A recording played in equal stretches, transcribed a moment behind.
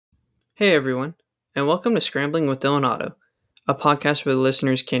Hey everyone, and welcome to Scrambling with Dylan Otto, a podcast where the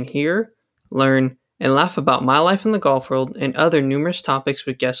listeners can hear, learn, and laugh about my life in the golf world and other numerous topics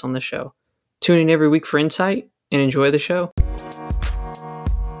with guests on the show. Tune in every week for insight and enjoy the show.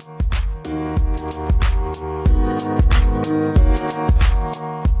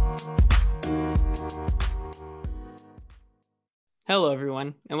 Hello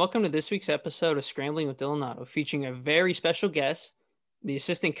everyone, and welcome to this week's episode of Scrambling with Dylan Otto, featuring a very special guest, the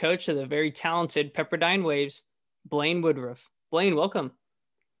assistant coach of the very talented Pepperdine Waves, Blaine Woodruff. Blaine, welcome.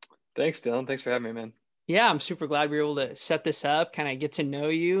 Thanks, Dylan. Thanks for having me, man. Yeah, I'm super glad we were able to set this up, kind of get to know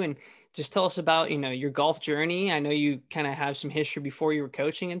you and just tell us about, your golf journey. I know you kind of have some history before you were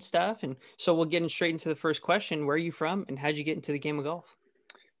coaching and stuff. And so we'll get straight into the first question. Where are you from and how'd you get into the game of golf?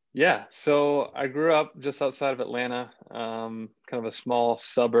 Yeah, so I grew up just outside of Atlanta, kind of a small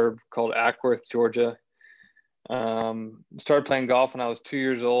suburb called Ackworth, Georgia. Started playing golf when I was 2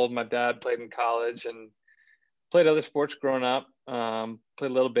 years old. My dad played in college and played other sports growing up.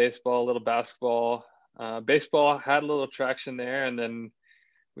 Played a little baseball, a little basketball. Baseball had a little traction there, and then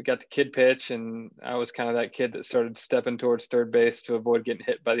we got the kid pitch, and I was kind of that kid that started stepping towards third base to avoid getting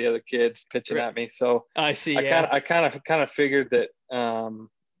hit by the other kids pitching at me. So I see. I kind of figured that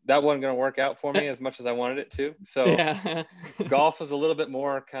that wasn't going to work out for me as much as I wanted it to. So Yeah. golf was a little bit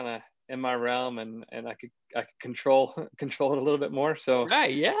more kind of in my realm, and I could control control it a little bit more. So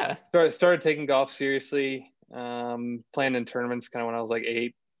Right. Yeah. started taking golf seriously, playing in tournaments kind of when I was like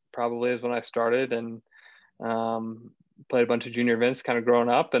 8, probably is when I started, and played a bunch of junior events kind of growing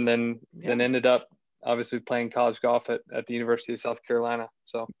up, and then ended up obviously playing college golf at the University of South Carolina.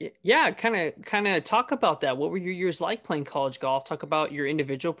 So Yeah. Kind of talk about that. What were your years like playing college golf? Talk about your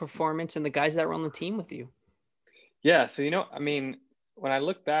individual performance and the guys that were on the team with you. yeah, so I mean, when I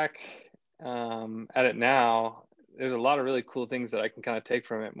look back at it now, there's a lot of really cool things that I can kind of take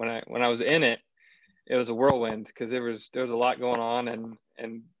from it. When I was in it, it was a whirlwind because there was a lot going on, and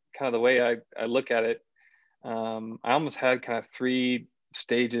kind of the way I look at it, I almost had kind of three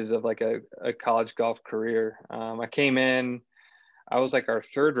stages of like a college golf career. I came in, I was like our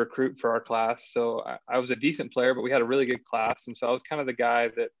third recruit for our class, so I was a decent player, but we had a really good class, and so I was kind of the guy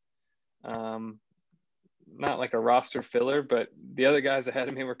that not like a roster filler, but the other guys ahead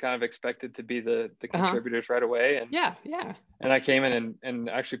of me were kind of expected to be the contributors right away. And Yeah. and I came in and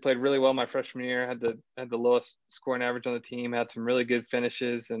actually played really well my freshman year. Had the lowest scoring average on the team. Had some really good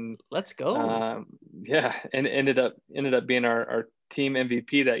finishes, and Let's go. yeah, and ended up being our team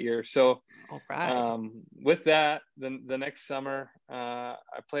MVP that year. So All right. with that, then the next summer, I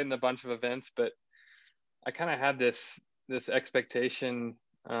played in a bunch of events, but I kind of had this expectation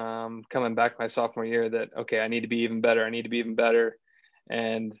coming back my sophomore year that okay, I need to be even better. I need to be even better,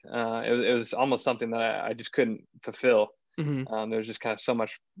 and it was almost something that I just couldn't fulfill. Hmm. There was just kind of so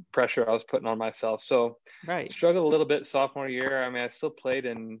much pressure I was putting on myself. So Right. struggled a little bit sophomore year. I mean, I still played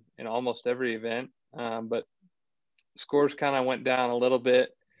in almost every event, but scores kind of went down a little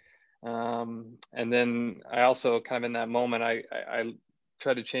bit. And then I also kind of in that moment, I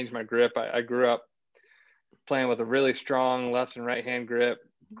tried to change my grip. I grew up playing with a really strong left and right hand grip.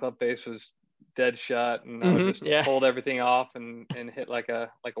 Club face was dead shut, and I would just Yeah. hold everything off and hit like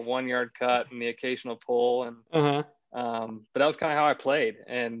a 1 yard cut and the occasional pull. And Uh-huh. but that was kind of how I played.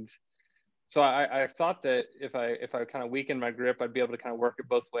 And so I thought that if I kind of weakened my grip, I'd be able to kind of work it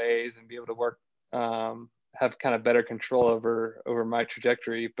both ways and be able to work have kind of better control over my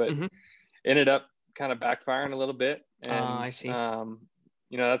trajectory. But Hmm. ended up kind of backfiring a little bit. And I see.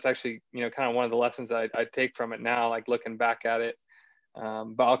 that's actually kind of one of the lessons I take from it now, like looking back at it.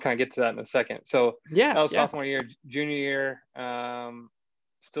 But I'll kind of get to that in a second. So Yeah. that was Yeah. sophomore year. Junior year,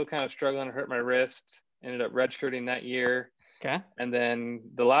 still kind of struggling to hurt my wrist. Ended up redshirting that year. Okay. And then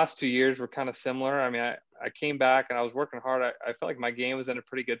the last 2 years were kind of similar. I mean, I came back and I was working hard. I felt like my game was in a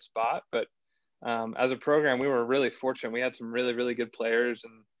pretty good spot, but as a program, we were really fortunate. We had some really, really good players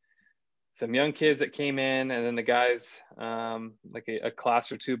and some young kids that came in, and then the guys like a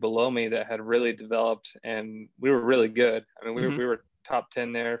class or two below me that had really developed, and we were really good. I mean, Hmm. we were top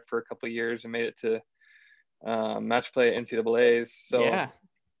 10 there for a couple of years and made it to match play at NCAA's. So Yeah.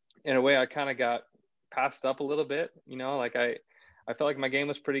 in a way, I kind of got passed up a little bit. Like I felt like my game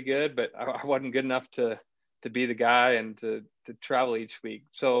was pretty good, but I wasn't good enough to be the guy and to travel each week.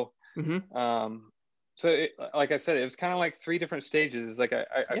 So Hmm. um, like I said, it was kind of like three different stages. Like I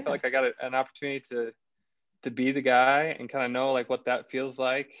felt Yeah. like I got an opportunity to be the guy and kind of know like what that feels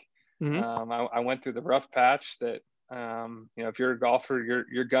like. Hmm. I went through the rough patch that if you're a golfer,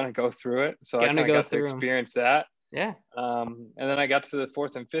 you're gonna go through it. So I Gonna kind of go got to through them. experience that. Yeah. And then I got to the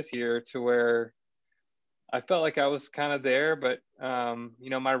fourth and fifth year to where I felt like I was kind of there, but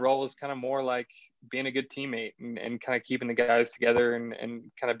my role was kind of more like being a good teammate and kind of keeping the guys together and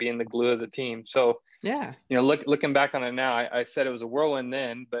kind of being the glue of the team. So, Yeah. looking back on it now, I said it was a whirlwind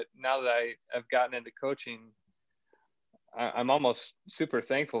then, but now that I've gotten into coaching, I'm almost super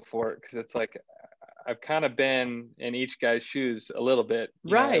thankful for it because it's like I've kind of been in each guy's shoes a little bit.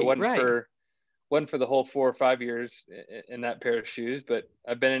 It Right, right. wasn't for the whole 4 or 5 years in that pair of shoes, but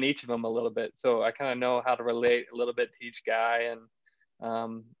I've been in each of them a little bit, so I kind of know how to relate a little bit to each guy,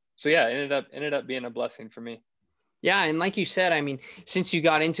 and so yeah, it ended up being a blessing for me. Yeah, and like you said, I mean, since you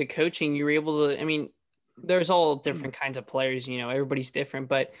got into coaching, you were able to, I mean, there's all different kinds of players, everybody's different,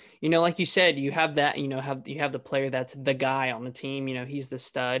 but like you said, you have that, you have the player that's the guy on the team, he's the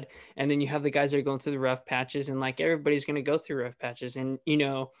stud, and then you have the guys that are going through the rough patches, and like everybody's going to go through rough patches, and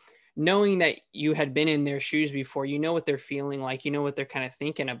knowing that you had been in their shoes before, what they're feeling like, what they're kind of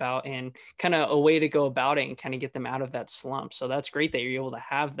thinking about, and kind of a way to go about it and kind of get them out of that slump. So that's great that you're able to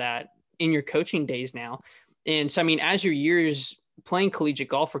have that in your coaching days now. And so, I mean, as your years playing collegiate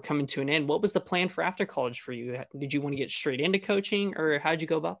golf were coming to an end, what was the plan for after college for you? Did you want to get straight into coaching, or how did you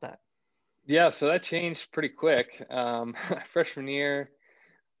go about that? Yeah, so that changed pretty quick. Freshman year,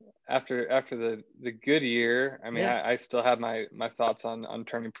 after the good year, I mean, Yeah. I still had my thoughts on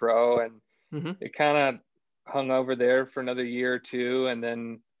turning pro, and Mm-hmm. it kind of hung over there for another year or two, and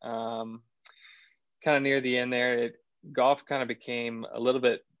then kind of near the end there, golf kind of became a little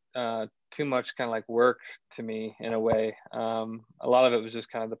bit too much kind of like work to me in a way. A lot of it was just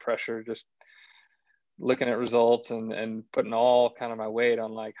kind of the pressure, just looking at results and putting all kind of my weight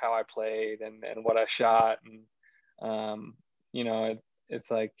on like how I played and what I shot. And, it's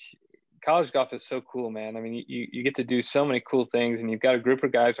like college golf is so cool, man. I mean, you get to do so many cool things, and you've got a group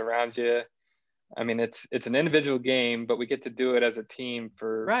of guys around you. I mean, it's an individual game, but we get to do it as a team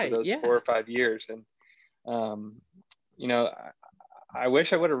for Right. those Yeah. 4 or 5 years. And, um, you know, I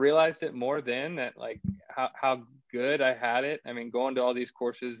wish I would have realized it more then, that like how good I had it. I mean, going to all these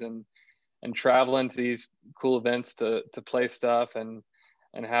courses and traveling to these cool events to play stuff, and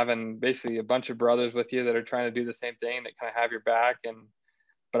having basically a bunch of brothers with you that are trying to do the same thing, that kind of have your back.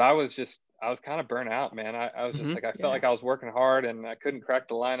 But I was kind of burnt out, man. I was just Mm-hmm. like, I felt Yeah. like I was working hard and I couldn't crack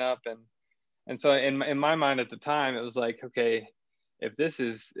the lineup. And so in my mind at the time, it was like, okay, if this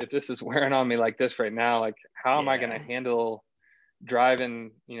is wearing on me like this right now, like how am I going to Yeah. handle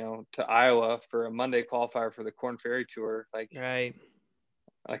driving, to Iowa for a Monday qualifier for the Corn Ferry Tour? Right.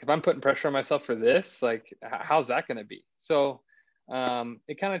 Like if I'm putting pressure on myself for this, like how's that going to be? So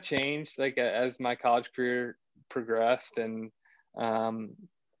it kind of changed like as my college career progressed, and um,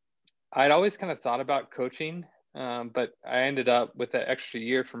 I'd always kind of thought about coaching, but I ended up with that extra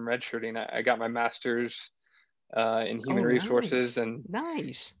year from redshirting. I got my master's in human Oh, resources, nice. and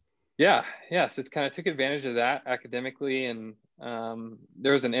Nice. so it kind of took advantage of that academically. And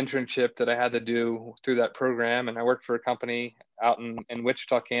there was an internship that I had to do through that program, and I worked for a company out in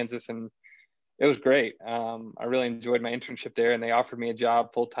Wichita, Kansas, and it was great. I really enjoyed my internship there, and they offered me a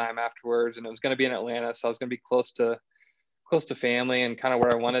job full time afterwards, and it was going to be in Atlanta, so I was going to be close to family and kind of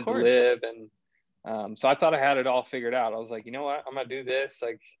where I Of wanted to course. live. And so I thought I had it all figured out. I was like, you know what, I'm gonna do this.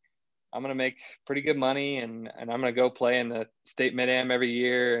 Like I'm gonna make pretty good money, and I'm gonna go play in the state mid am every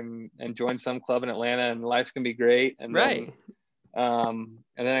year and join some club in Atlanta, and life's gonna be great. Right. And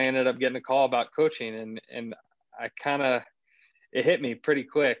then I ended up getting a call about coaching, and I kind of, it hit me pretty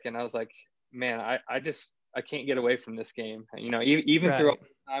quick, and I was like, man, I can't get away from this game. Even through all Right.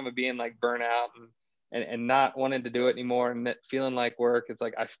 the time of being like burnout and not wanting to do it anymore and feeling like work, it's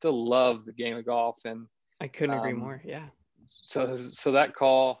like I still love the game of golf. And I couldn't agree um, more. Yeah. so that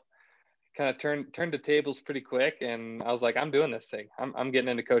call kind of turned the tables pretty quick, and I was like, I'm doing this thing. I'm getting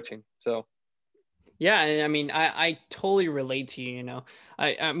into coaching. So Yeah, and I mean, I totally relate to you.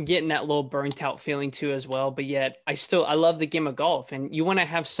 I'm getting that little burnt out feeling too as well. But yet, I love the game of golf, and you want to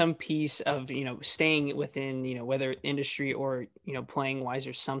have some piece of staying within whether industry or playing wise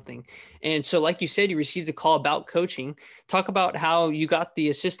or something. And so, like you said, you received a call about coaching. Talk about how you got the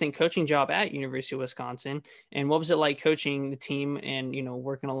assistant coaching job at University of Wisconsin, and what was it like coaching the team and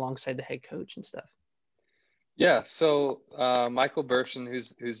working alongside the head coach and stuff. yeah, so Michael Burson,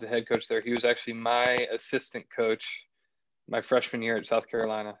 who's the head coach there, he was actually my assistant coach my freshman year at South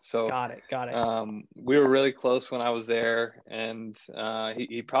Carolina. So Got it. Got it. we were really close when I was there, and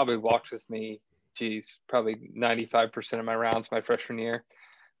he probably walked with me, geez, probably 95% of my rounds my freshman year.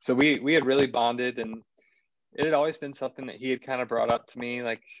 So we had really bonded, and it had always been something that he had kind of brought up to me,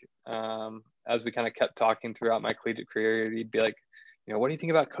 like as we kind of kept talking throughout my collegiate career. He'd be like, what do you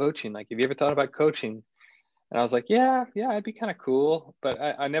think about coaching? Like, have you ever thought about coaching? And I was like, yeah, I'd be kind of cool, but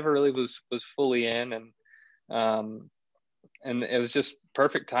I never really was fully in. And And it was just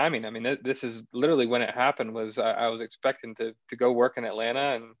perfect timing. I mean, this is literally when it happened. Was I was expecting to go work in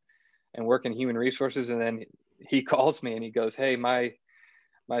Atlanta and work in human resources, and then he calls me and he goes, "Hey, my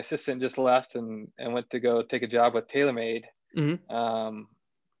assistant just left and went to go take a job with TaylorMade. Mm-hmm.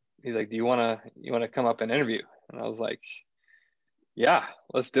 He's like, do you want to come up and interview?" And I was like, yeah,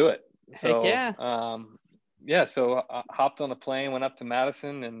 let's do it. Heck So yeah. yeah, so I hopped on a plane, went up to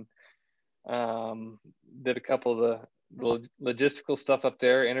Madison, and did a couple of the logistical stuff up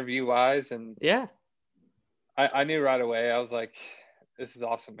there, interview wise, and Yeah. I knew right away. I was like, this is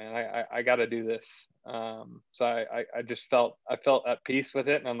awesome, man. I got to do this. So I just felt at peace with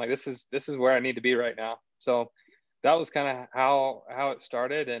it, and I'm like, this is where I need to be right now. So that was kind of how it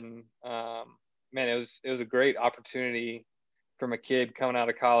started, and man, it was a great opportunity from a kid coming out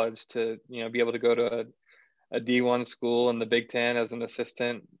of college to be able to go to a D1 school in the Big Ten as an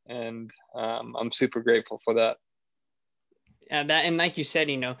assistant, and I'm super grateful for that. That, and like you said,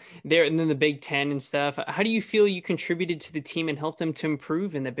 there and then the Big Ten and stuff. How do you feel you contributed to the team and helped them to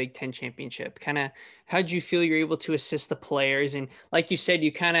improve in the Big Ten championship? Kind of, how did you feel you're able to assist the players? And like you said,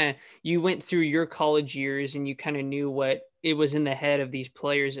 you went through your college years and you kind of knew what it was in the head of these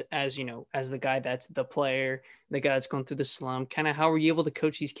players as as the guy that's the player, the guy that's going through the slump. Kind of, how were you able to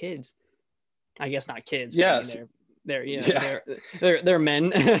coach these kids? I guess not kids, but I mean Yes. they're Yeah. they're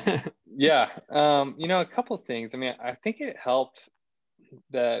men. Yeah. A couple of things. I mean, I think it helped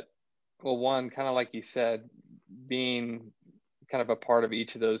that, well, one, kind of like you said, being kind of a part of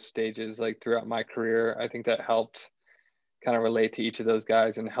each of those stages, like throughout my career, I think that helped kind of relate to each of those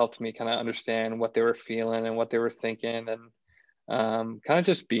guys and helped me kind of understand what they were feeling and what they were thinking, and kind of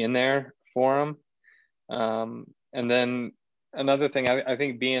just being there for them. And then another thing, I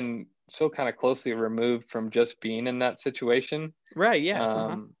think being so kind of closely removed from just being in that situation, Right, yeah. Uh-huh.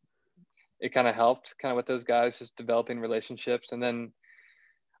 um, it kind of helped kind of with those guys, just developing relationships. And then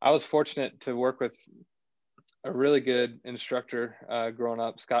I was fortunate to work with a really good instructor growing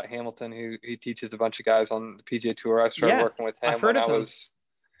up, Scott Hamilton, who he teaches a bunch of guys on the PGA Tour. I started Yeah. working with I've him heard when of I them. was,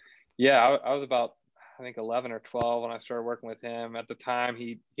 I was about, I think 11 or 12 when I started working with him. At the time,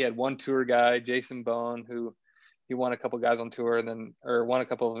 he had one tour guy, Jason Bone, who he won a couple guys on tour, and then or won a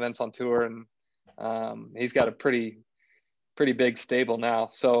couple of events on tour, and he's got a pretty big stable now.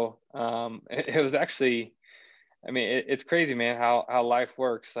 So it was actually, I mean, it's crazy, man, how life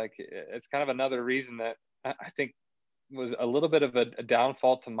works. Like it's kind of another reason that I think was a little bit of a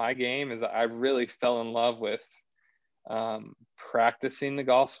downfall to my game, is that I really fell in love with practicing the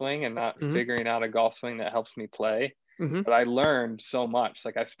golf swing and not Mm-hmm. figuring out a golf swing that helps me play. Mm-hmm. But I learned so much.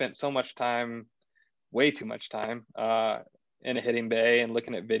 Like I spent so much time, way too much time, in a hitting bay and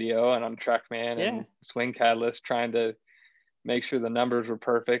looking at video and on TrackMan Yeah. and Swing Catalyst, trying to make sure the numbers were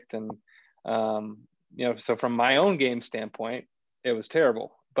perfect. And so from my own game standpoint, it was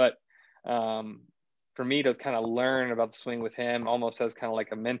terrible. But for me to kind of learn about the swing with him, almost as kind of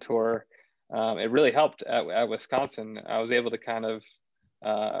like a mentor, it really helped at Wisconsin. I was able to kind of,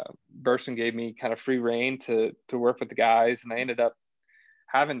 Burson gave me kind of free reign to work with the guys, and I ended up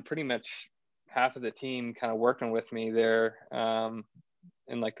having pretty much half of the team kind of working with me there,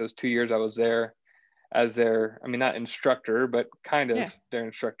 in like those 2 years I was there as their, I mean, not instructor, but kind of Yeah. their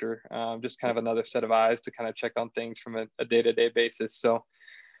instructor, just kind of another set of eyes to kind of check on things from a day-to-day basis. So,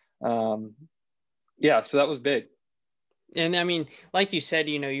 yeah, so that was big. And I mean, like you said,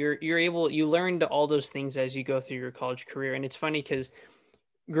 you learned all those things as you go through your college career. And it's funny because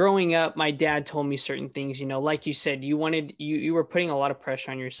growing up, my dad told me certain things, like you said, you were putting a lot of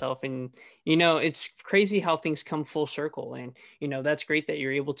pressure on yourself, and it's crazy how things come full circle. And that's great that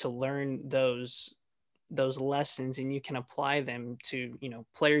you're able to learn those lessons and you can apply them to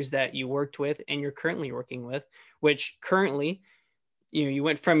players that you worked with and you're currently working with, which currently you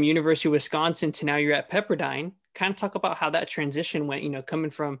went from University of Wisconsin to now you're at Pepperdine. Kind of talk about how that transition went,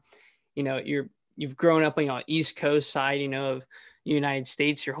 coming from you've grown up on East Coast side of the United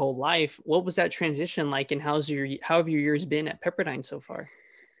States your whole life. What was that transition like, and how have your years been at Pepperdine so far?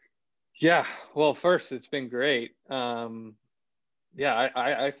 Yeah, well, first, it's been great. Yeah,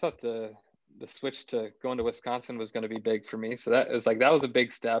 I thought the switch to going to Wisconsin was going to be big for me. So that was a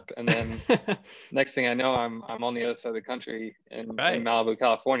big step. And then next thing I know, I'm on the other side of the country in Right. Malibu,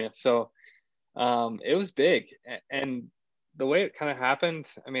 California. So it was big. And the way it kind of happened,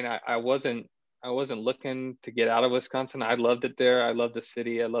 I mean, I wasn't looking to get out of Wisconsin. I loved it there. I loved the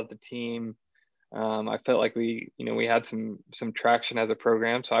city. I loved the team. I felt like we had some traction as a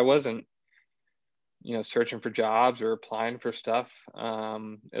program. So I wasn't, searching for jobs or applying for stuff.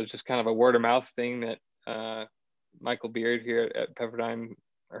 It was just kind of a word of mouth thing that Michael Beard here at Pepperdine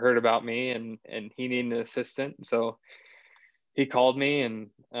heard about me and he needed an assistant. So he called me, and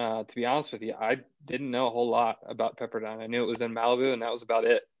to be honest with you, I didn't know a whole lot about Pepperdine. I knew it was in Malibu, and that was about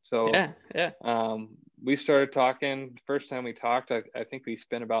it. So Yeah. we started talking. First time we talked, I think we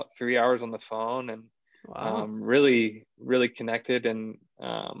spent about 3 hours on the phone, and Wow. really, really connected. And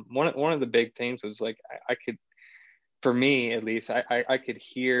one of the big things was like I could, for me at least, I could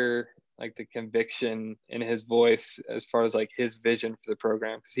hear like the conviction in his voice as far as like his vision for the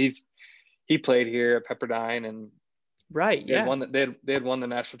program, because he played here at Pepperdine, and Right. Yeah. they had won the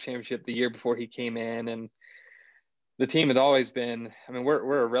national championship the year before he came in, and the team had always been. I mean,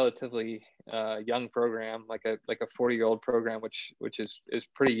 we're a relatively young program, like a 40-year-old program, which is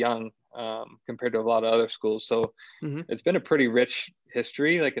pretty young compared to a lot of other schools. So Mm-hmm. it's been a pretty rich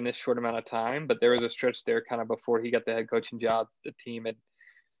history, like in this short amount of time. But there was a stretch there, kind of before he got the head coaching job, the team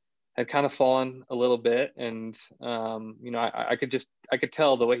had kind of fallen a little bit, and I could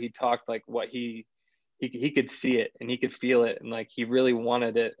tell the way he talked, like what he could see it and he could feel it, and like he really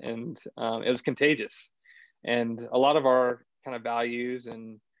wanted it, and it was contagious. And a lot of our kind of values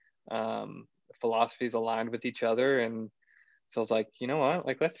and philosophies aligned with each other, and so I was like, you know what,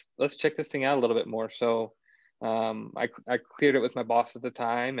 like let's check this thing out a little bit more. So I cleared it with my boss at the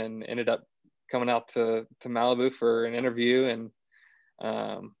time, and ended up coming out to Malibu for an interview.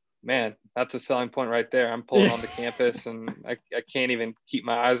 And man, that's a selling point right there. I'm pulling Yeah. onto campus, and I can't even keep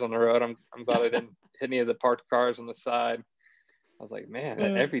my eyes on the road. I'm glad I didn't hit any of the parked cars on the side. I was like, man,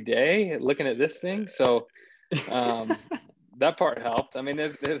 every day looking at this thing. So that part helped. I mean,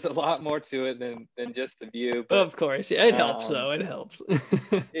 there's a lot more to it than just the view, but Of course. Yeah, it helps um, though. It helps.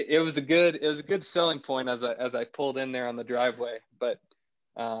 it was a good selling point as I pulled in there on the driveway. But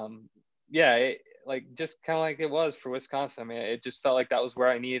yeah, like just kind of like it was for Wisconsin. I mean, it just felt like that was where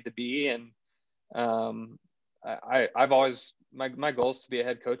I needed to be, and I've always, my goal is to be a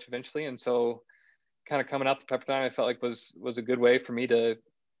head coach eventually, and so kind of coming out to Pepperdine, I felt like was a good way for me to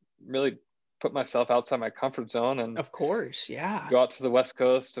really put myself outside my comfort zone and Of course. Yeah. go out to the West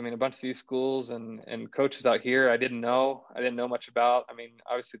Coast. I mean, a bunch of these schools and coaches out here I didn't know much about. I mean,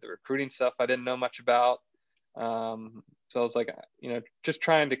 obviously the recruiting stuff I didn't know much about. So I was like, just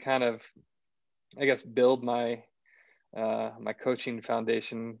trying to kind of, I guess, build my my coaching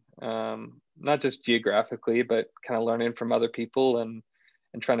foundation, not just geographically, but kind of learning from other people, and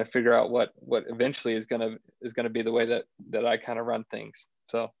trying to figure out what eventually is gonna be the way that I kind of run things.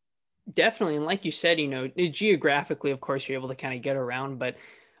 So Definitely. And like you said, geographically, of course, you're able to kind of get around. But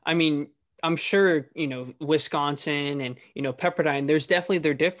I mean, I'm sure, Wisconsin and, Pepperdine, there's definitely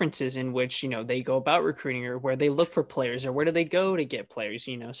their differences in which, they go about recruiting, or where they look for players, or where do they go to get players,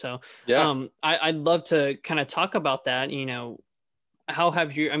 So yeah, I'd love to kind of talk about that. How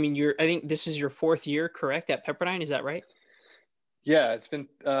have you, I mean, I think this is your fourth year, correct, at Pepperdine. Is that right? yeah, it's been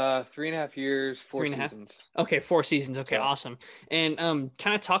 3.5 years, Three four and a half. seasons. Okay, 4 seasons. Okay, So awesome. And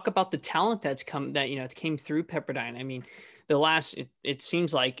kind of talk about the talent that's come that it came through Pepperdine. I mean, the last it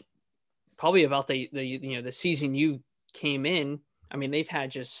seems like probably about the season you came in. I mean, they've had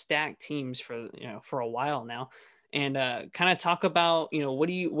just stacked teams for a while now. And kind of talk about what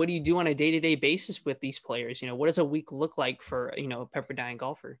do you do on a day-to-day basis with these players? What does a week look like for a Pepperdine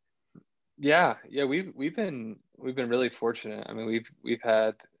golfer? yeah, we've been really fortunate. I mean, we've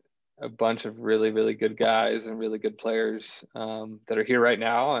had a bunch of really, really good guys and really good players that are here right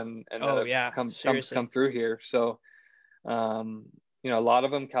now, and that Oh have yeah, come seriously. through here. So a lot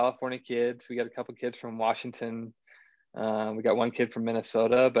of them California kids. We got a couple kids from Washington. We got one kid from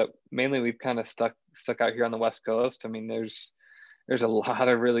Minnesota, but mainly we've kind of stuck out here on the West Coast. I mean, there's a lot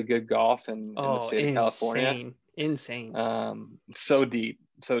of really good golf in the Oh, state of California. insane. So deep,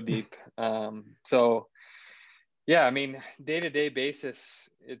 so deep. So yeah, I mean, day-to-day basis,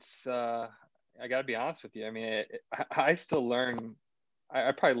 it's I got to be honest with you. I mean, I still learn.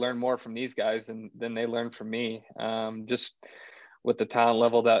 I probably learn more from these guys than they learn from me. Just with the talent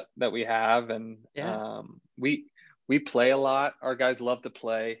level that we have, and Yeah. we play a lot. Our guys love to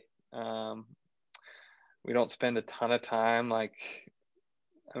play. Um, we don't spend a ton of time, like,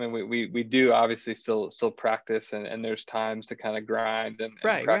 I mean, we do obviously still practice, and there's times to kind of grind and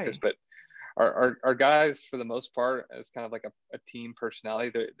practice, Right. but our guys for the most part is kind of like a team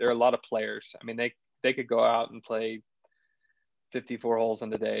personality. They're a lot of players. I mean, they could go out and play 54 holes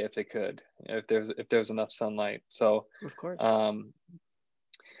in a day if they could, if there's enough sunlight. So Of course. um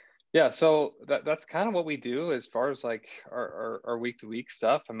yeah, so that's kind of what we do as far as like our week to week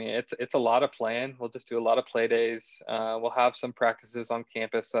stuff. I mean, it's a lot of playing. We'll just do a lot of play days. We'll have some practices on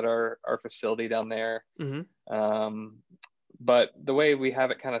campus at our facility down there. Hmm. Um, but the way we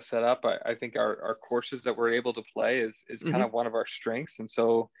have it kind of set up, I think our courses that we're able to play is kind of one of our strengths. And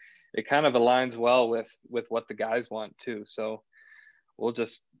so it kind of aligns well with what the guys want too. So we'll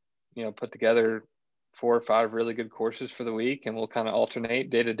just, put together 4 or 5 really good courses for the week, and we'll kind of alternate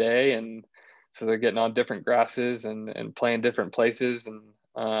day to day. And so they're getting on different grasses and playing different places, and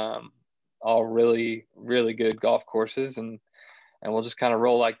all really, really good golf courses. And we'll just kind of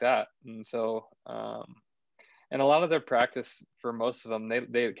roll like that. And so, and a lot of their practice for most of them,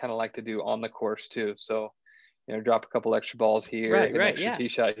 they kind of like to do on the course too. So, drop a couple extra balls here, hit an extra tee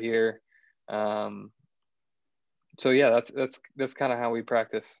shot here. So yeah, that's kind of how we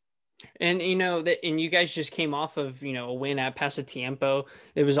practice. And and you guys just came off of a win at Pasatiempo.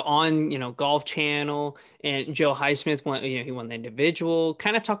 It was on Golf Channel, and Joe Highsmith won. He won the individual.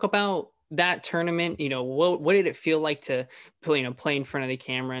 Kind of talk about that tournament. What did it feel like to play in front of the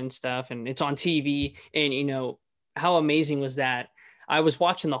camera and stuff? And it's on TV. And how amazing was that? I was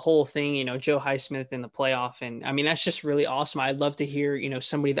watching the whole thing. Joe Highsmith in the playoff, and I mean that's just really awesome. I'd love to hear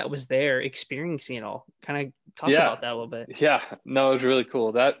somebody that was there experiencing it all. Kind of talk about that a little bit. Yeah, no, it was really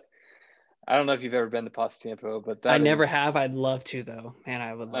cool. I don't know if you've ever been to Pasatiempo, but I never have. I'd love to though, man.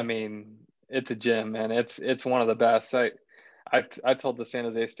 I would. I mean, it's a gym, man. It's one of the best. I told the San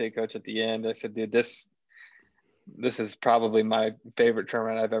Jose State coach at the end. I said, dude, this is probably my favorite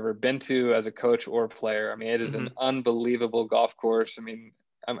tournament I've ever been to as a coach or player. I mean, it is an unbelievable golf course. I mean,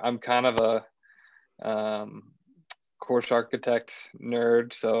 I'm kind of a course architect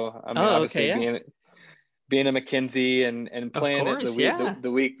nerd, so I mean, obviously being a McKenzie and playing it the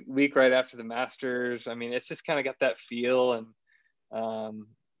week right after the Masters. I mean, it's just kind of got that feel. And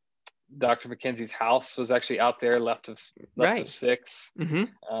Dr. McKenzie's house was actually out there, left of 6. They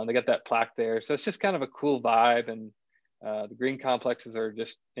got that plaque there, so it's just kind of a cool vibe. And the green complexes are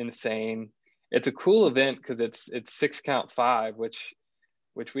just insane. It's a cool event because it's 6 count 5, which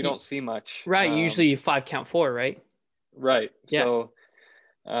we don't see much. Right, usually 5 count 4, right? Right. Yeah. So,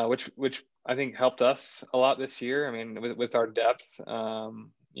 which I think helped us a lot this year. I mean, with our depth,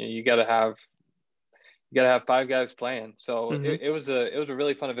 you got to have 5 guys playing. So it was a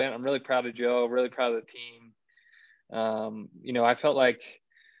really fun event. I'm really proud of Joe, really proud of the team. I felt like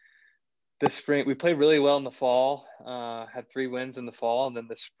this spring we played really well in the fall, had 3 wins in the fall. And then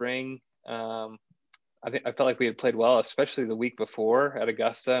the spring, I felt like we had played well, especially the week before at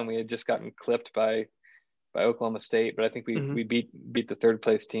Augusta, and we had just gotten clipped by Oklahoma State, but I think we beat the 3rd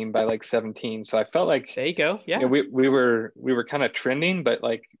place team by like 17. So I felt like there you go. Yeah, we were kind of trending, but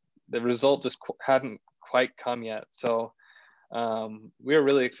like the result just hadn't quite come yet. So we were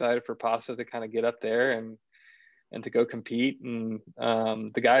really excited for Pasa to kind of get up there and to go compete. And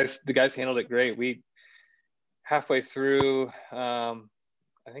the guys handled it great. We halfway through, I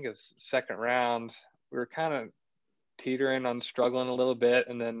think it was 2nd round, we were kind of teetering on struggling a little bit,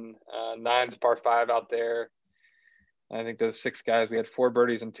 and then 9's par 5 out there. I think those 6 guys, we had 4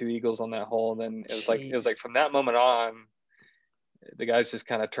 birdies and 2 eagles on that hole. And then it was like from that moment on, the guys just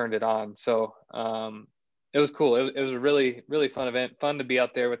kind of turned it on. So it was cool. It was a really, really fun event. Fun to be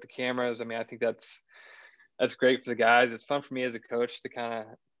out there with the cameras. I mean, I think that's great for the guys. It's fun for me as a coach to kind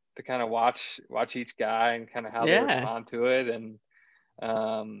of watch each guy and kind of how they respond to it. And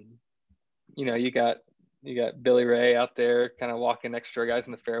you got Billy Ray out there kind of walking next to our guys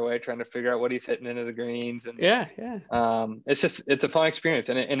in the fairway, trying to figure out what he's hitting into the greens. And it's a fun experience,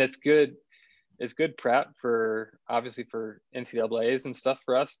 and it's good. It's good prep for NCAAs and stuff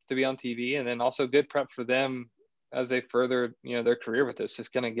for us to be on TV, and then also good prep for them as they further their career with this.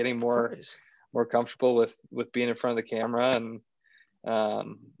 Just kind of getting more comfortable with being in front of the camera, and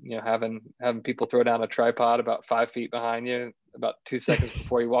having people throw down a tripod about 5 feet behind you about 2 seconds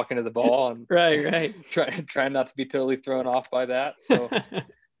before you walk into the ball, and right. Trying not to be totally thrown off by that. So,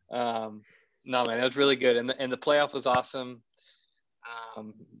 no, man, it was really good. And the playoff was awesome.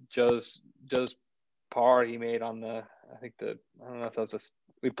 Joe's par he made on I don't know if that was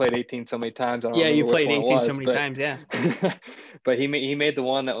we played 18 so many times. I don't remember you played which 18 so many times. Yeah. But he made the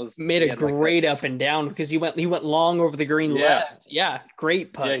one that was made a great up and down, because he went long over the green left. Yeah.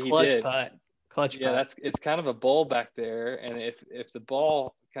 Great putt. Clutch putt. It's kind of a bowl back there. And if the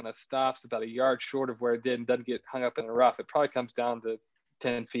ball kind of stops about a yard short of where it did and doesn't get hung up in the rough, it probably comes down to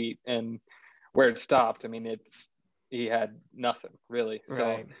 10 feet. And where it stopped, I mean, he had nothing really.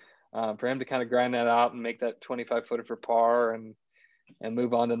 Right. So for him to kind of grind that out and make that 25 footer for par and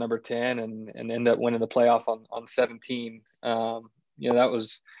move on to number 10 and end up winning the playoff on 17. That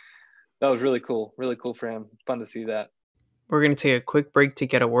was really cool for him. Fun to see that. We're going to take a quick break to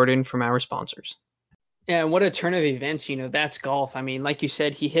get a word in from our sponsors. Yeah, and what a turn of events, that's golf. I mean, like you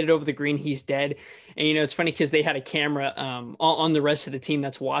said, he hit it over the green, he's dead. And it's funny because they had a camera on the rest of the team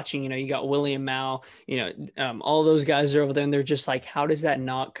that's watching. You got William Mao, all those guys are over there and they're just like, how does that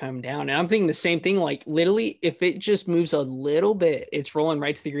not come down? And I'm thinking the same thing, like literally, if it just moves a little bit, it's rolling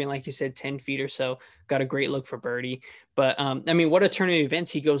right to the green, like you said, 10 feet or so. Got a great look for birdie. But I mean, what a turn of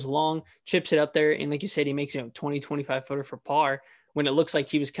events. He goes long, chips it up there, and like you said, he makes 20, 25 footer for par when it looks like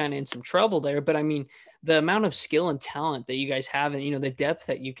he was kind of in some trouble there. But I mean, the amount of skill and talent that you guys have and the depth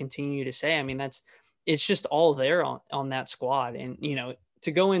that you continue to say, I mean, it's just all there on that squad. And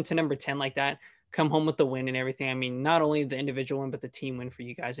to go into number 10 like that, come home with the win and everything, I mean, not only the individual win but the team win for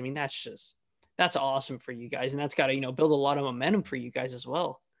you guys, I mean, that's awesome for you guys, and that's got to build a lot of momentum for you guys as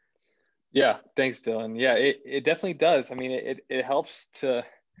well. Yeah, thanks, Dylan. Yeah, it definitely does. I mean, it helps to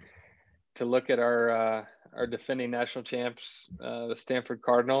look at our defending national champs, the Stanford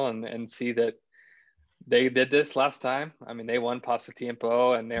Cardinal, and see that they did this last time. I mean, they won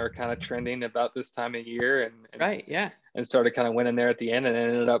Pasatiempo, and they were kind of trending about this time of year, Right. Yeah. and started kind of winning there at the end, and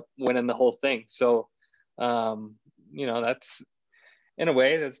ended up winning the whole thing. So, that's in a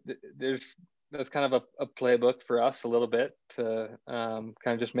way that's kind of a playbook for us a little bit to kind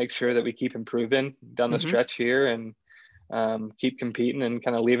of just make sure that we keep improving down the Mm-hmm. stretch here and keep competing and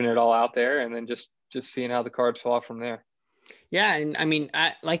kind of leaving it all out there, and then just seeing how the cards fall from there. Yeah, and I mean,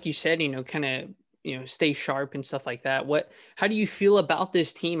 like you said, kind of, stay sharp and stuff like that. How do you feel about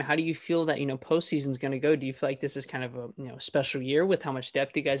this team? How do you feel that, postseason's going to go? Do you feel like this is kind of a, special year with how much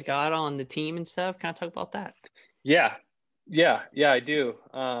depth you guys got on the team and stuff? Kind of talk about that. Yeah, I do.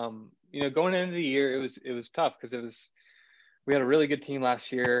 Going into the year, it was tough because we had a really good team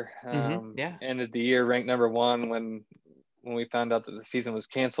last year. Mm-hmm. Yeah. Ended the year ranked number one when we found out that the season was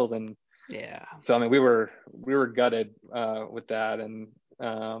canceled, and Yeah. so I mean we were gutted with that, and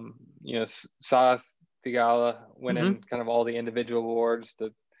saw Thigala winning Mm-hmm. kind of all the individual awards,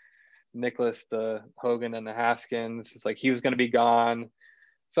 the Nicholas, the Hogan, and the Haskins. It's like he was going to be gone.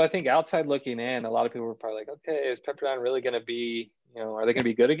 So I think outside looking in, a lot of people were probably like, okay, is Pepperdine really going to be, are they going to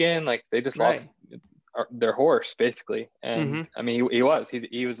be good again? Like they just Right. lost their horse basically. And Mm-hmm. I mean, he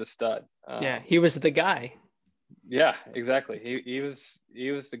was a stud. Yeah. He was the guy. Yeah, exactly. He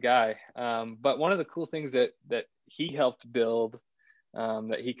was the guy. But one of the cool things that he helped build,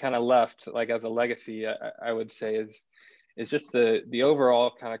 that he kind of left like as a legacy, I would say is just the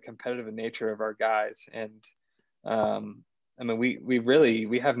overall kind of competitive nature of our guys. And I mean,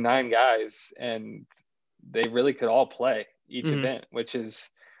 we have 9 guys, and they really could all play each Mm-hmm. event, which is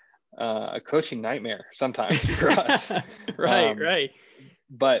a coaching nightmare sometimes for us. Right. Right.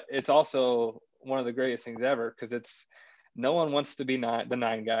 But it's also one of the greatest things ever because no one wants to be the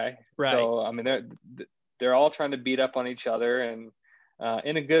 9 guy. Right. So I mean, they're all trying to beat up on each other, and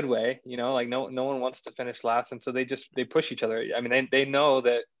in a good way, like no one wants to finish last, and so they push each other. I mean, they know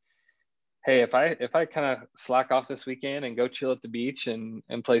that, hey, if I kind of slack off this weekend and go chill at the beach and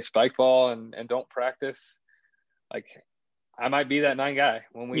play spike ball and don't practice, like I might be that 9 guy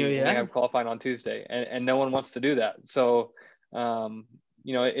when we have qualifying on Tuesday, and no one wants to do that. So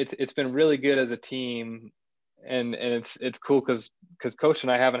it's been really good as a team, and it's cool because Coach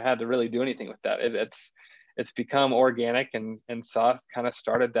and I haven't had to really do anything with that. It's become organic, and Soth kind of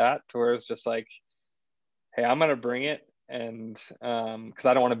started that to where it's just like, hey, I'm gonna bring it, and because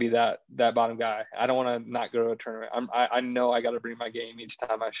I don't want to be that bottom guy. I don't want to not go to a tournament. I know I got to bring my game each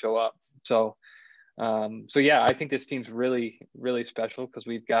time I show up. So yeah, I think this team's really, really special because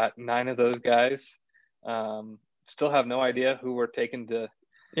we've got 9 of those guys. Still have no idea who we're taking to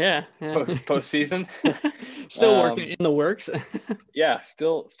postseason. Still working in the works. Yeah,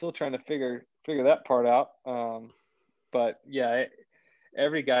 still trying to figure that part out. But yeah,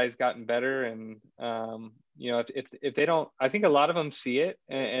 every guy's gotten better, and if they don't, I think a lot of them see it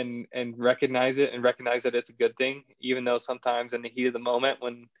and recognize it, and recognize that it's a good thing, even though sometimes in the heat of the moment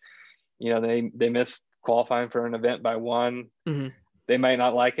when they missed qualifying for an event by 1, mm-hmm. They might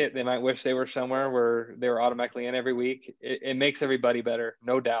not like it. They might wish they were somewhere where they were automatically in every week. It makes everybody better,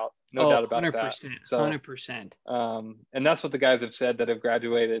 no doubt about 100%, that. So 100%. And that's what the guys have said that have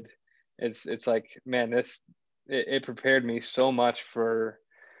graduated. It's like, man, it prepared me so much for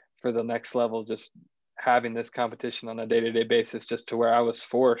the next level, just having this competition on a day-to-day basis, just to where I was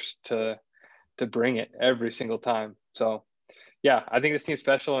forced to bring it every single time. So yeah, I think this team's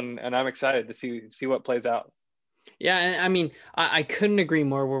special, and I'm excited to see what plays out. Yeah, I mean, I couldn't agree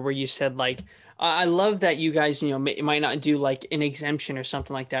more where you said, like, I love that you guys, might not do like an exemption or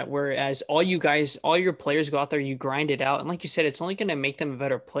something like that. Whereas all your players go out there, you grind it out. And like you said, it's only going to make them a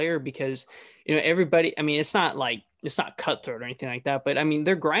better player because, everybody, I mean, it's not cutthroat or anything like that, but I mean,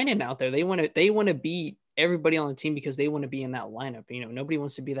 they're grinding out there. They want to beat everybody on the team because they want to be in that lineup. Nobody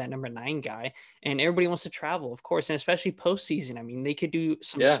wants to be that number 9 guy, and everybody wants to travel, of course, and especially postseason. I mean, they could do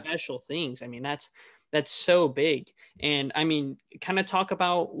some special things. I mean, that's so big. And I mean, kind of talk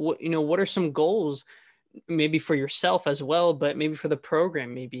about what are some goals maybe for yourself as well, but maybe for the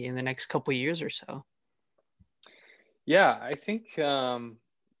program, maybe in the next couple of years or so. Yeah, I think, kind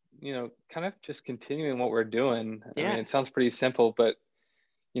of just continuing what we're doing. I mean, it sounds pretty simple, but,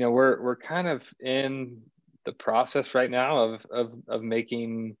 we're kind of in the process right now of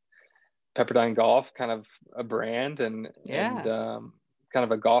making Pepperdine Golf kind of a brand and kind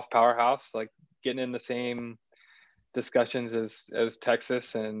of a golf powerhouse, like getting in the same discussions as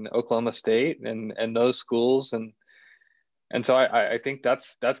Texas and Oklahoma State and those schools. And so I think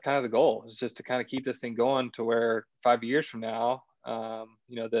that's kind of the goal, is just to kind of keep this thing going to where 5 years from now,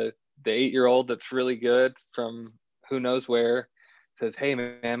 the 8-year-old that's really good from who knows where says, hey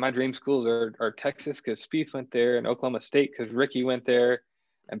man, my dream schools are Texas because Spieth went there, and Oklahoma State because Ricky went there,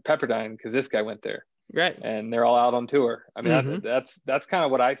 and Pepperdine because this guy went there. Right. And they're all out on tour. I mean, that's kind of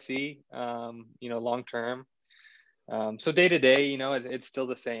what I see, long term. So day to day, it's still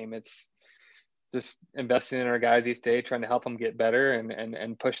the same. It's just investing in our guys each day, trying to help them get better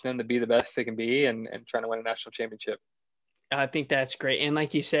and pushing them to be the best they can be and trying to win a national championship. I think that's great. And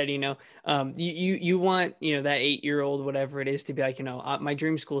like you said, you want, that 8-year-old, whatever it is, to be like, my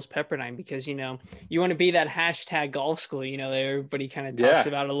dream school is Pepperdine, because, you want to be that hashtag golf school, that everybody kind of talks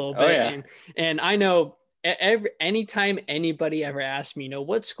about a little bit. Oh, yeah. And I know anytime anybody ever asks me,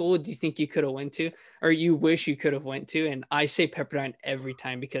 what school do you think you could have went to, or you wish you could have went to? And I say Pepperdine every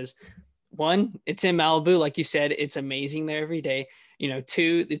time, because 1, it's in Malibu. Like you said, it's amazing there every day.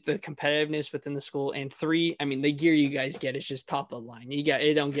 2, the competitiveness within the school, and 3, I mean, the gear you guys get is just top of the line.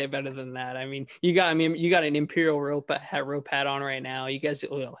 It don't get better than that. I mean, you got an Imperial rope hat on right now. You guys,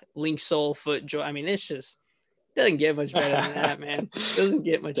 Link Soul FootJoy. I mean, it doesn't get much better than that, man. It doesn't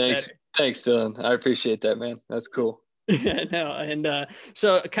get much better. Thanks, Dylan. I appreciate that, man. That's cool. No, and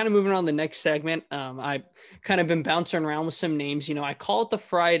so kind of moving on to the next segment, I kind of been bouncing around with some names. I call it the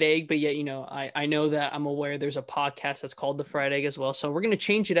fried egg, but yet, I know that I'm aware there's a podcast that's called the fried egg as well. So we're going to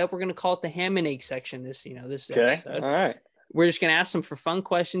change it up. We're going to call it the ham and egg section this episode. All right. We're just going to ask them for fun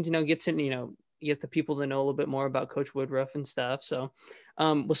questions, get the people to know a little bit more about Coach Woodruff and stuff. So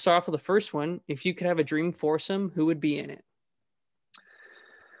we'll start off with the first one. If you could have a dream foursome, who would be in it?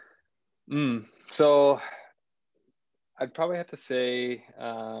 So I'd probably have to say,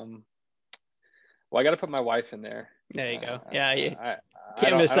 I got to put my wife in there. There you go. Yeah,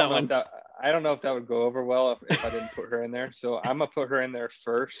 can't miss that one. I don't know if that would go over well if I didn't put her in there. So I'm gonna put her in there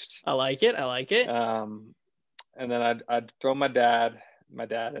first. I like it. And then I'd throw my dad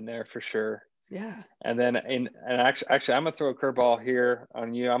in there for sure. Yeah. And then actually I'm gonna throw a curveball here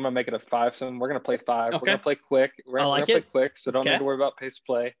on you. I'm gonna make it a 5-some. We're gonna play 5. Okay. We're gonna play quick. We're gonna play quick, so don't need to worry about pace of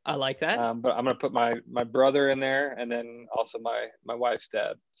play. I like that. But I'm gonna put my brother in there, and then also my wife's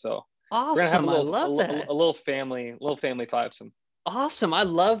dad. So awesome. We're gonna have I love that. A little family 5-some. Awesome. I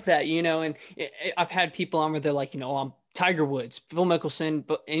love that. And I've had people on where they're like, I'm Tiger Woods, Phil Mickelson,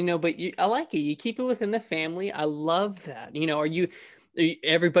 but I like it. You keep it within the family. I love that.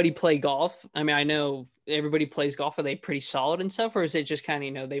 Everybody play golf? I mean, I know everybody plays golf. Are they pretty solid and stuff, or is it just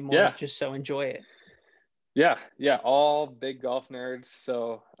kind of, they more just so enjoy it? Yeah. All big golf nerds.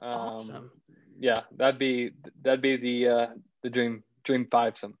 So, awesome. Yeah, that'd be the dream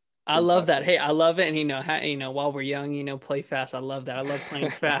 5-some. I love that. Hey, I love it. And, while we're young, play fast. I love that. I love playing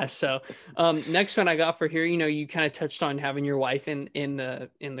fast. So next one I got for here, you kind of touched on having your wife in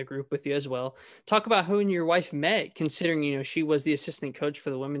the group with you as well. Talk about how you and your wife met, considering, she was the assistant coach for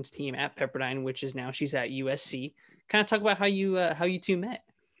the women's team at Pepperdine, which is now she's at USC. Kind of talk about how you two met.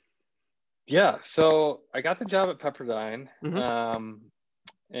 Yeah. So I got the job at Pepperdine.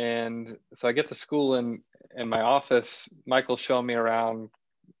 And so I get to school in my office. Michael's showing me around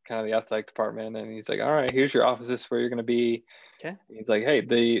kind of the athletic department, and he's like, all right, here's your office. This is where you're going to be. Okay. He's like, hey,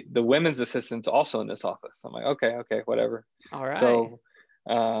 the women's assistant's also in this office. I'm like, okay, whatever. All right. So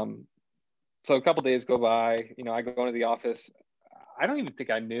a couple days go by, I go into the office. I don't even think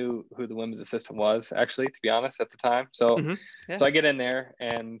I knew who the women's assistant was, actually, to be honest, at the time. So so I get in there,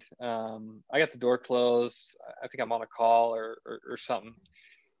 and I got the door closed. I think I'm on a call or something,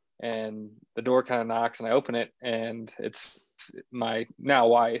 and the door kind of knocks, and I open it, and it's my now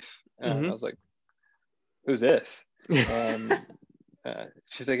wife. And I was like, who's this? And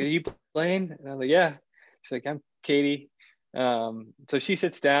she's like, "Are you Blaine?" And I'm like, "Yeah." She's like, "I'm Katie." So she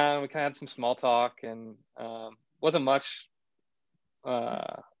sits down. We kind of had some small talk, and wasn't much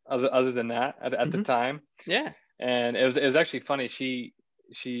other than that at the Mm-hmm. time. Yeah. And it was actually funny. She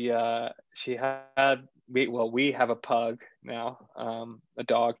had we have a pug now, a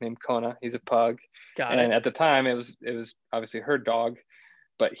dog named Kona. He's a pug, Got and it. at the time it was obviously her dog,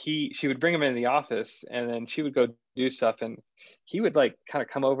 but she would bring him in the office, and then she would go do stuff, and he would like kind of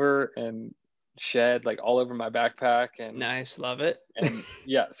come over and shed like all over my backpack, Nice. Love it. and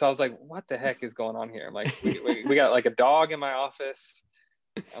yeah, so I was like, what the heck is going on here? I'm like, we got like a dog in my office.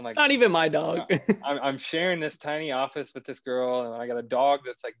 I'm It's like, not even my dog. I'm sharing this tiny office with this girl, and I got a dog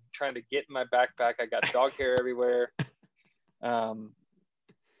that's like trying to get in my backpack. I got dog hair everywhere. Um,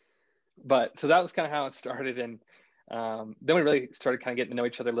 but so that was kind of how it started, and then we really started kind of getting to know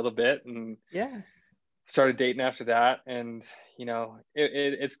each other a little bit, and Yeah. started dating after that. And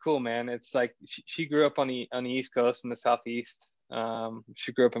it's cool, man. It's like she grew up on the East Coast in the Southeast.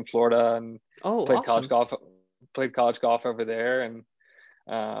 She grew up in Florida and Oh, played college awesome. golf played college golf over there, and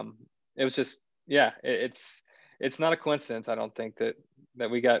it was just, yeah, it's not a coincidence. I don't think that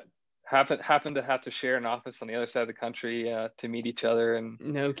we happened to have to share an office on the other side of the country to meet each other. And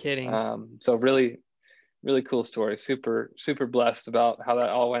No kidding. so really, really cool story. Super, super blessed about how that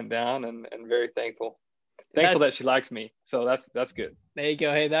all went down, and very thankful That's that she likes me. So that's good. There you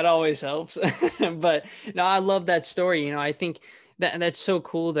go. Hey, that always helps. But no, I love that story. I think that's so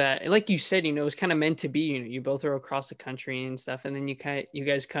cool that, like you said, it's kind of meant to be. You both are across the country and stuff, and then you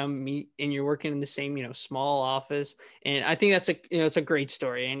guys come meet, and you're working in the same, small office. And I think that's it's a great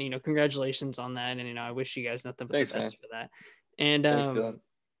story. And congratulations on that. And I wish you guys nothing but the Thanks, man. best for that. And Thanks, Dylan.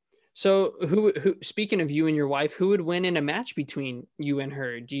 so who speaking of you and your wife, who would win in a match between you and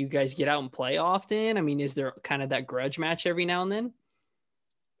her? Do you guys get out and play often? I mean, is there kind of that grudge match every now and then?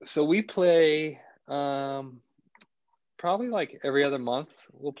 So we play probably like every other month.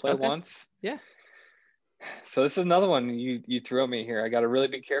 We'll play Okay. once. Yeah. So this is another one you threw at me here. I got to really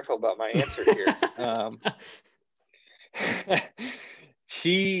be careful about my answer here.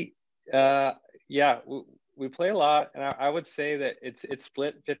 She, yeah, we play a lot, and I would say that it's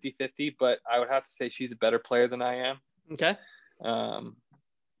split 50-50, but I would have to say she's a better player than I am. Okay. Um,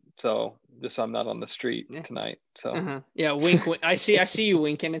 so just so I'm not on the street Yeah. tonight. So Yeah. Wink, wink. I see you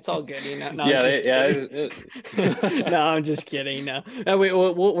winking. It's all good. No, I'm yeah, just kidding. yeah. No, I'm just kidding. No,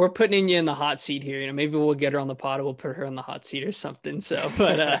 we're putting you in the hot seat here. Maybe we'll get her on the pod. We'll put her on the hot seat or something. So,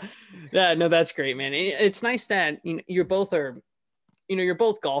 but yeah, no, that's great, man. It's nice that you're both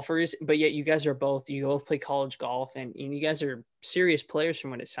golfers, but yet you both play college golf, and you guys are serious players from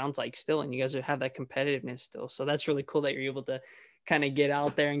what it sounds like still, and you guys have that competitiveness still. So that's really cool that you're able to kind of get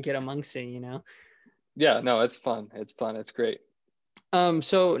out there and get amongst it. Yeah, no, it's fun. It's fun. It's great.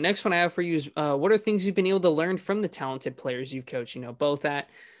 So next one I have for you is, what are things you've been able to learn from the talented players you've coached, both at,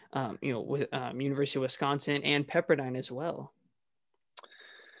 with University of Wisconsin and Pepperdine as well.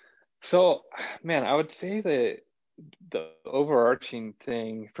 So, man, I would say that the overarching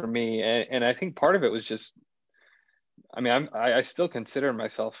thing for me, and I think part of it was just, I mean, I still consider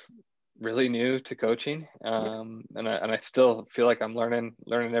myself really new to coaching, Yeah. and I still feel like I'm learning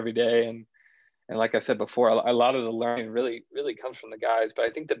every day, and like I said before, a lot of the learning really really comes from the guys. But I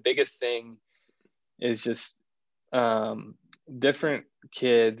think the biggest thing is just different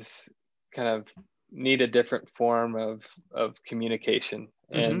kids kind of need a different form of communication,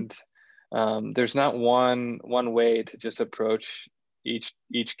 Mm-hmm. and there's not one way to just approach each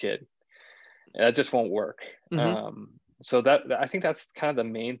kid. That just won't work. Mm-hmm. So that I think that's kind of the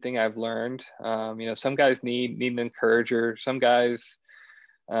main thing I've learned. Some guys need an encourager. Some guys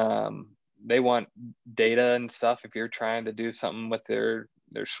they want data and stuff. If you're trying to do something with their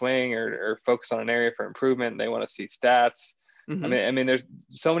swing, or focus on an area for improvement, they want to see stats. Mm-hmm. I mean, there's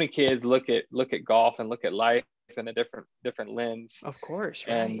so many kids look at golf and look at life in a different lens. Of course.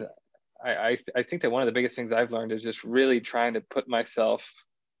 And Right. I think that one of the biggest things I've learned is just really trying to put myself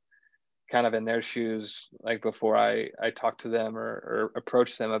kind of in their shoes, like before I talk to them, or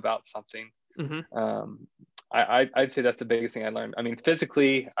approach them about something. Mm-hmm. I'd say that's the biggest thing I learned. I mean,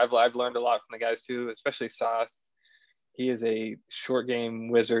 physically, I've learned a lot from the guys too, especially Soth. He is a short game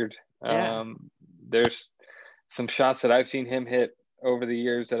wizard. Yeah. There's some shots that I've seen him hit over the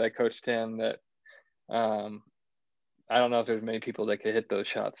years that I coached him that I don't know if there's many people that could hit those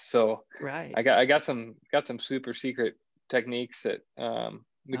shots. So Right. I got some super secret techniques that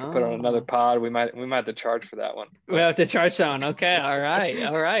we could put on another Oh, pod. We might have to charge for that one. we But have to charge someone. Okay. All right.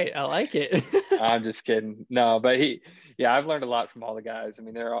 All right. I like it. I'm just kidding. No, but yeah, I've learned a lot from all the guys. I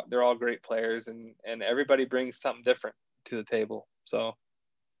mean, they're all great players, and everybody brings something different to the table. So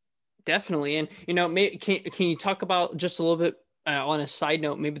definitely. And, can you talk about just a little bit on a side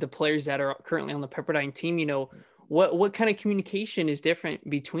note, maybe the players that are currently on the Pepperdine team, what kind of communication is different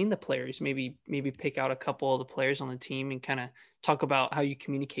between the players? Maybe pick out a couple of the players on the team and kind of talk about how you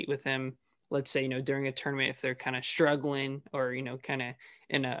communicate with them. Let's say, during a tournament, if they're kind of struggling or, kind of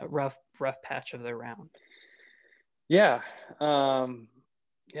in a rough patch of their round. Yeah.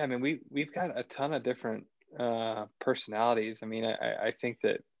 Yeah. I mean, we've got a ton of different personalities. I mean, I think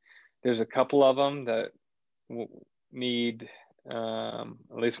that there's a couple of them that need, at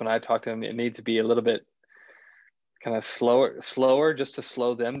least when I talk to them, it needs to be a little bit kind of slower just to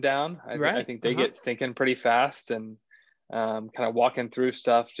slow them down. I Right. think they get thinking pretty fast and kind of walking through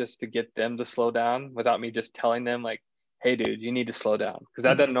stuff just to get them to slow down without me just telling them like, hey, dude, you need to slow down, because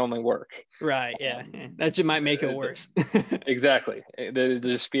that doesn't normally work. Right. Yeah. That just might make it worse. Exactly. They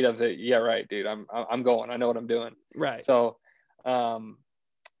just speed up. Say, yeah, right, dude. I'm going. I know what I'm doing. Right. So, and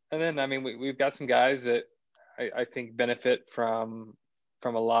then I mean, we've got some guys that I think benefit from a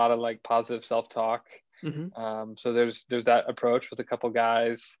lot of like positive self-talk. So there's that approach with a couple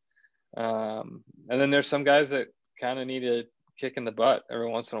guys, and then there's some guys that kind of need a kick in the butt every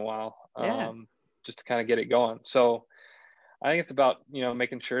once in a while, just to kind of get it going. So I think it's about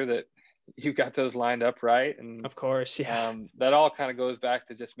making sure that you got those lined up right, and of course, yeah. That all kind of goes back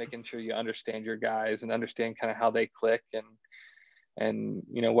to just making sure you understand your guys and understand kind of how they click and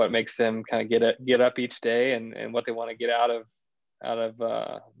what makes them kind of get up each day and what they want to get out of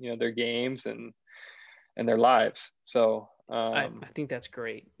their games and their lives. So I think that's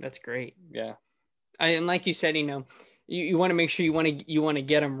great. That's great. Yeah. And like you said, you want to make sure you want to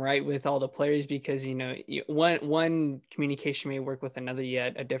get them right with all the players, because one communication may work with another,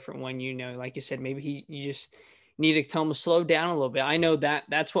 yet a different one. Like you said, maybe you just need to tell them to slow down a little bit. I know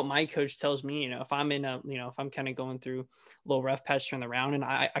that's what my coach tells me. If I'm if I'm kind of going through a little rough patch during the round, and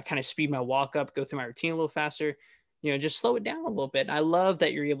I kind of speed my walk up, go through my routine a little faster, just slow it down a little bit. And I love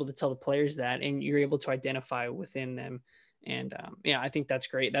that you're able to tell the players that, and you're able to identify within them. And I think that's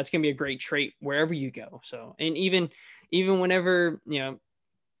great. That's going to be a great trait wherever you go. So, and even whenever,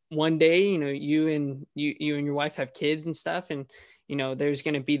 one day, you and your wife have kids and stuff, and, there's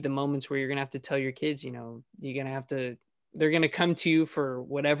going to be the moments where you're going to have to tell your kids, you're going to have to, they're going to come to you for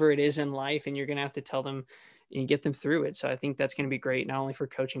whatever it is in life, and you're going to have to tell them and get them through it. So I think that's going to be great, not only for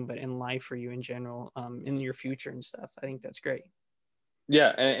coaching, but in life for you in general, in your future and stuff. I think that's great. Yeah.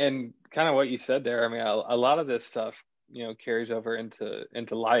 And kind of what you said there, I mean, a lot of this stuff, carries over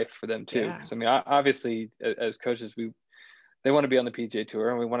into life for them too. Yeah. Because I mean, obviously, as coaches, they want to be on the PGA Tour,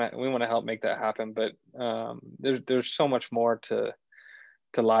 and we want to help make that happen. But there's so much more to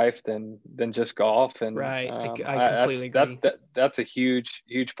life than just golf. And right, I completely agree. That's a huge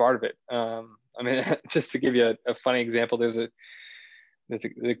part of it. I mean, just to give you a funny example, there's a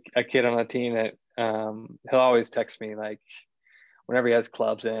kid on the team that he'll always text me like whenever he has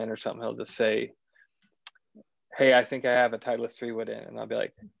clubs in or something, he'll just say, hey, I think I have a Titleist 3-wood in. And I'll be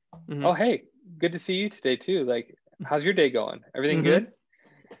like, oh, hey, good to see you today too. Like, how's your day going? Everything good?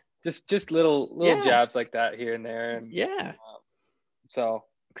 Just little jabs like that here and there. And so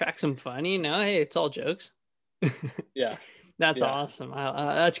crack some fun, hey, it's all jokes. Yeah. That's awesome.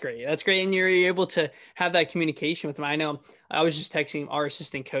 That's great. That's great. And you're able to have that communication with him. I know I was just texting our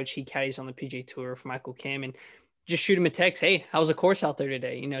assistant coach. He caddies on the PGA Tour for Michael Kim, and just shoot him a text. Hey, how's the course out there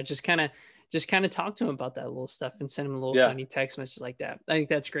today? Just kind of talk to him about that little stuff and send him a little funny text message like that. I think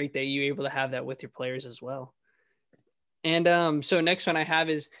that's great that you're able to have that with your players as well. And so next one I have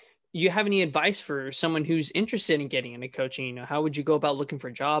is, you have any advice for someone who's interested in getting into coaching? How would you go about looking for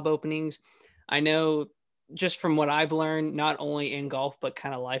job openings? I know just from what I've learned, not only in golf, but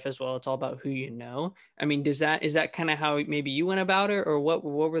kind of life as well, it's all about who you know. I mean, is that kind of how maybe you went about it, or what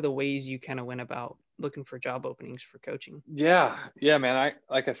were the ways you kind of went about looking for job openings for coaching? Yeah, man.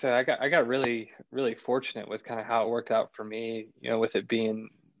 Like I said, I got really, really fortunate with kind of how it worked out for me, with it being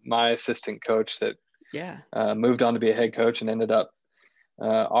my assistant coach that moved on to be a head coach and ended up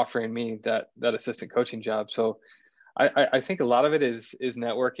offering me that assistant coaching job. So I think a lot of it is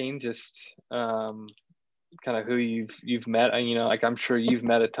networking, just kind of who you've met. Like I'm sure you've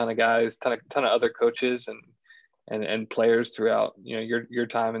met a ton of guys, ton of other coaches and players throughout, your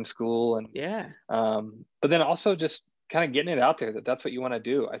time in school. And but then also just kind of getting it out there that's what you want to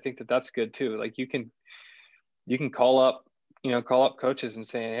do. I think that's good too. Like you can call up coaches and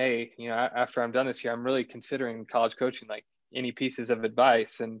saying, hey, after I'm done this year, I'm really considering college coaching, like any pieces of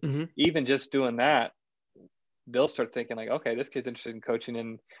advice. And even just doing that, they'll start thinking like, okay, this kid's interested in coaching.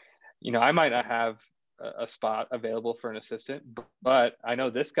 And, I might not have a spot available for an assistant, but I know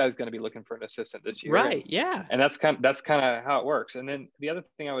this guy's going to be looking for an assistant this year. Right. Yeah. And that's kind of how it works. And then the other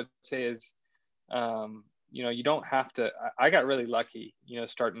thing I would say is, you don't have to, I got really lucky,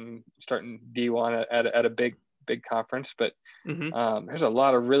 starting D1 at a big conference, but there's a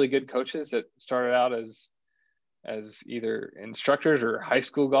lot of really good coaches that started out as either instructors or high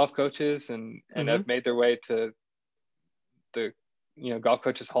school golf coaches and have made their way to the Golf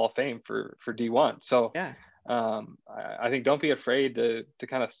Coaches Hall of Fame for D1. So yeah, I think don't be afraid to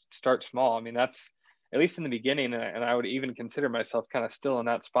kind of start small. I mean, that's at least in the beginning, and I would even consider myself kind of still in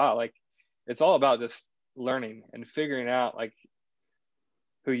that spot. Like, it's all about just learning and figuring out like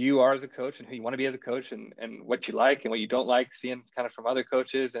who you are as a coach and who you want to be as a coach, and what you like and what you don't like, seeing kind of from other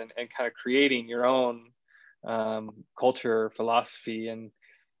coaches, and kind of creating your own culture, philosophy, and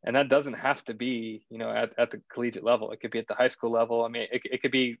that doesn't have to be, at the collegiate level. It could be at the high school level. I mean, it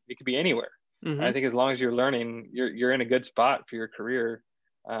could be anywhere. I think as long as you're learning, you're in a good spot for your career,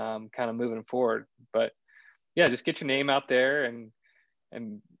 kind of moving forward. But yeah, just get your name out there, and I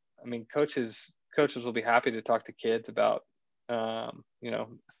mean, coaches will be happy to talk to kids about,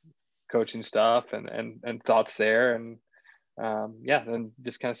 coaching stuff and thoughts there. And then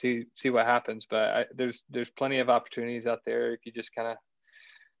just kind of see what happens. But there's plenty of opportunities out there if you just kind of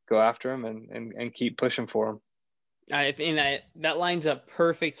go after them and keep pushing for them. I think that lines up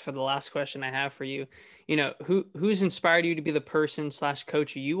perfect for the last question I have for you. Who's inspired you to be the person /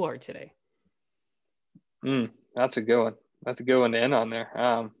 coach you are today? That's a good one. That's a good one to end on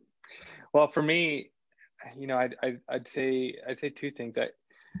there. Well, for me, I'd say two things.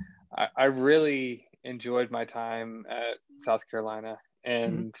 I really enjoyed my time at South Carolina,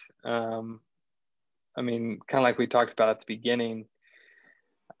 and I mean, kind of like we talked about at the beginning,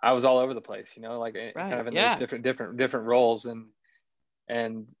 I was all over the place, like kind of in those different roles,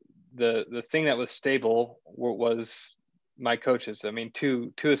 and the thing that was stable was my coaches. I mean,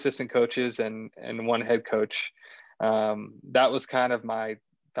 two assistant coaches and one head coach. That was kind of my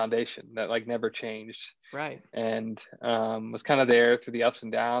foundation that like never changed. Right. And was kind of there through the ups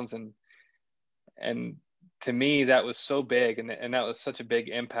and downs, and to me that was so big, and that was such a big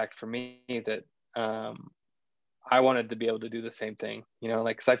impact for me that I wanted to be able to do the same thing,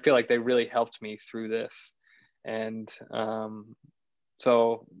 because I feel like they really helped me through this. And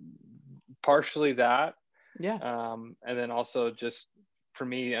so partially that, and then also just for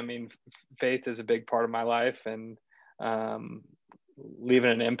me, I mean, faith is a big part of my life, and leaving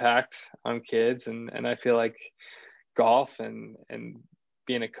an impact on kids. And I feel like golf and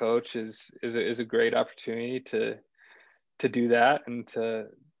being a coach is a great opportunity to do that, and to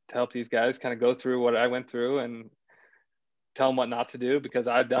help these guys kind of go through what I went through and tell them what not to do, because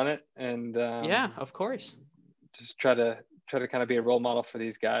I've done it. And of course, just try to kind of be a role model for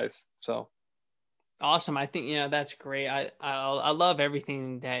these guys. So awesome. I think, that's great. I love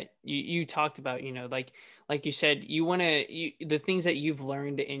everything that you talked about, like you said, the things that you've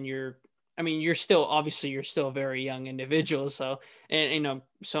learned in your, I mean, you're still a very young individual. So, and,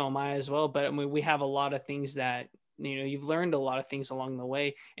 so am I as well. But I mean, we have a lot of things that, you've learned a lot of things along the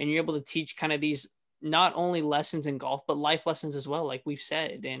way, and you're able to teach kind of these, not only lessons in golf, but life lessons as well. Like we've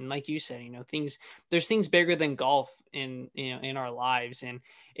said, and like you said, there's things bigger than golf in our lives, and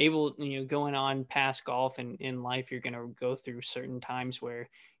going on past golf and in life, you're going to go through certain times where,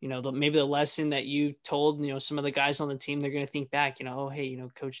 maybe the lesson that you told, some of the guys on the team, they're going to think back, oh, hey,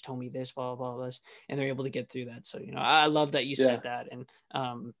 coach told me this, blah, blah, blah, and they're able to get through that. So, I love that you said that. And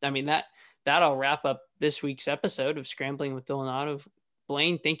I mean, that'll wrap up this week's episode of Scrambling with Dylan Otto.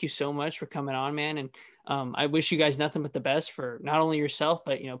 Blaine, thank you so much for coming on, man. And I wish you guys nothing but the best for not only yourself,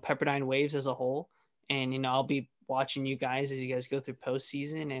 but, Pepperdine Waves as a whole. And, I'll be watching you guys as you guys go through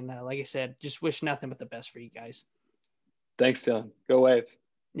postseason. And like I said, just wish nothing but the best for you guys. Thanks, Dylan. Go Waves.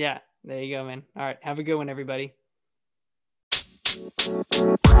 Yeah, there you go, man. All right. Have a good one, everybody.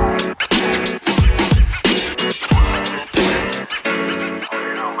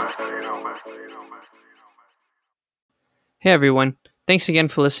 Hey everyone, thanks again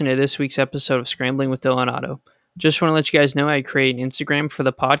for listening to this week's episode of Scrambling with Dylan Otto. Just want to let you guys know I created an Instagram for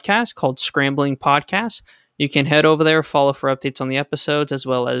the podcast called Scrambling Podcast. You can head over there, follow for updates on the episodes, as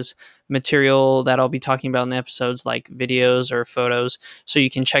well as material that I'll be talking about in the episodes, like videos or photos, so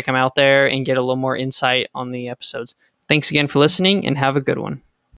you can check them out there and get a little more insight on the episodes. Thanks again for listening, and have a good one.